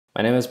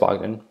My name is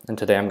Bogdan, and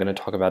today I'm going to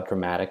talk about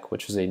Dramatiq,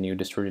 which is a new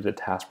distributed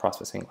task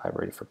processing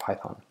library for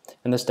Python.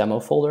 In this demo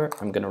folder,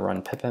 I'm going to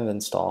run pipenv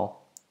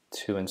install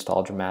to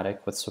install Dramatiq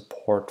with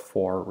support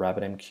for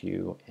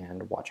RabbitMQ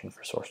and watching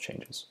for source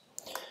changes.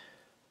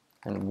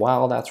 And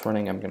while that's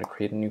running, I'm going to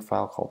create a new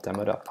file called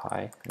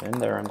demo.py, and in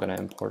there I'm going to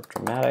import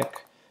Dramatiq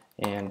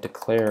and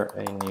declare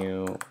a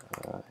new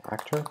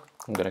actor.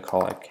 I'm going to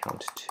call it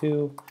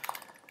count2.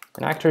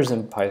 And actors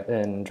in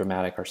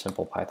Dramatiq are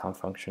simple Python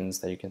functions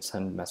that you can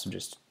send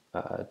messages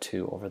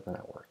to over the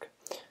network.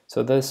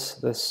 So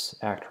this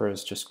actor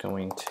is just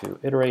going to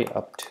iterate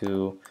up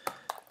to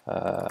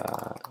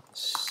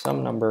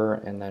some number,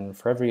 and then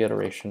for every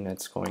iteration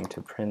it's going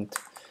to print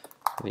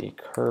the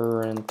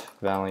current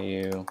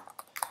value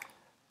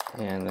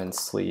and then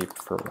sleep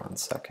for 1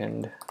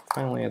 second.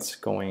 Finally, it's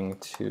going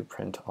to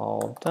print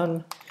all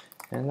done,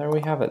 and there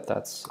we have it.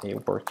 That's a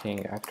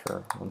working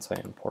actor once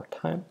I import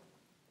time.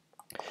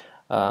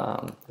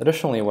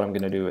 Additionally, what I'm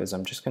going to do is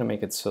I'm just going to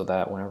make it so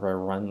that whenever I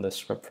run the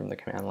script from the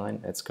command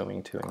line, it's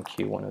going to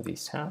enqueue one of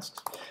these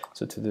tasks.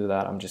 So to do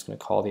that, I'm just going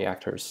to call the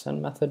actor's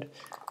send method.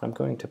 I'm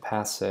going to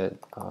pass it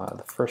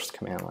the first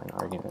command line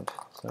argument.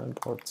 So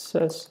import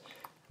sys,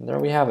 and there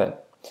we have it.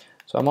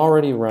 So I'm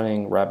already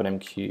running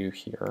RabbitMQ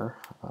here,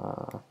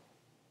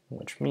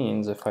 which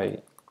means if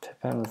I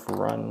pipenv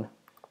run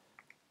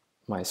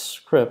my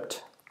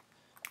script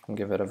and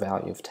give it a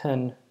value of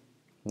 10,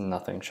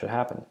 nothing should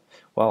happen.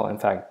 Well, in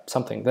fact,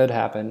 something did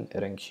happen.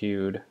 It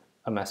enqueued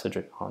a message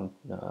on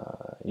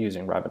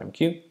using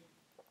RabbitMQ,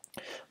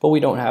 but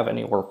we don't have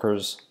any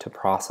workers to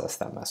process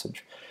that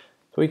message.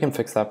 So we can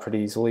fix that pretty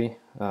easily.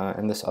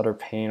 In this other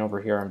pane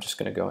over here, I'm just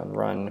going to go and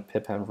run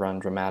pipenv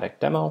run Dramatiq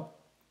demo,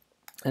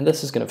 and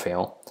this is going to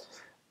fail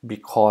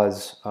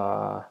because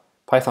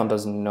Python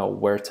doesn't know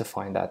where to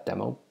find that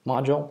demo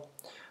module.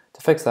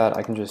 To fix that,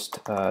 I can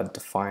just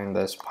define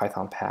this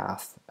Python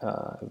path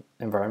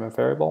environment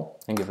variable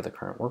and give it the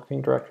current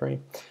working directory.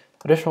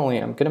 Additionally,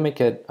 I'm going to make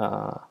it,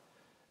 I'm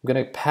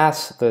going to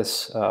pass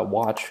this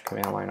watch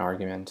command line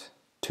argument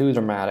to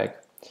Dramatiq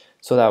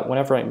so that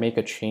whenever I make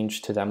a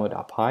change to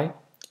demo.py,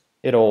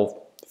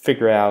 it'll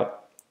figure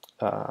out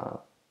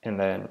and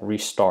then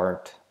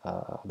restart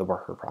the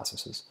worker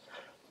processes.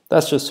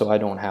 That's just so I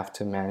don't have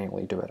to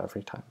manually do it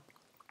every time.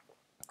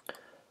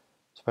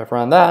 So if I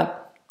run that,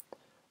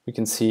 we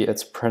can see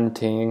it's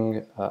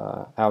printing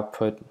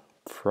output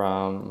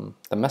from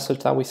the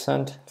message that we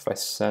sent. If I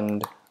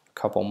send a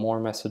couple more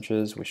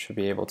messages, we should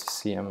be able to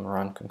see them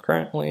run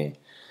concurrently.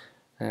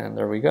 And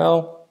there we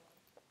go.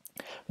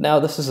 Now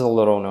this is a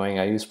little annoying.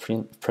 I use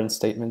print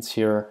statements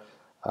here,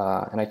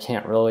 and I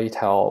can't really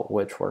tell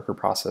which worker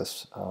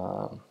process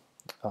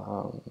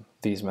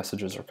these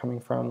messages are coming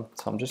from.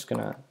 So I'm just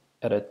going to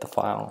edit the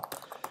file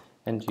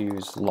and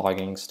use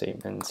logging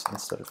statements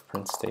instead of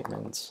print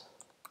statements.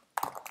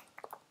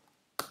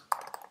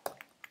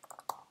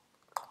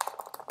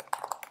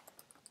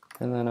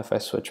 And then if I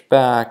switch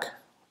back,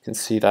 you can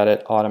see that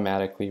it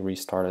automatically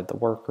restarted the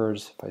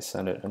workers. If I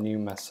send it a new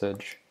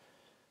message,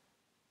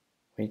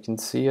 we can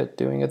see it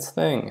doing its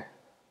thing.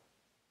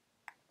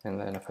 And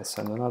then if I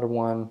send another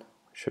one,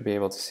 we should be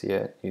able to see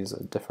it use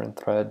a different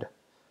thread.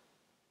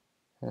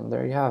 And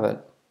there you have it.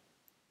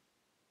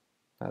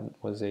 That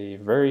was a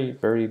very,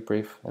 very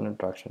brief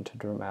introduction to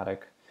Dramatiq.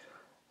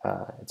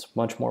 It's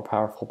much more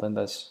powerful than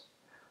this.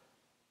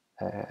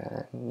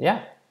 And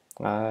yeah,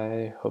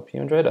 I hope you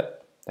enjoyed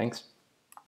it. Thanks.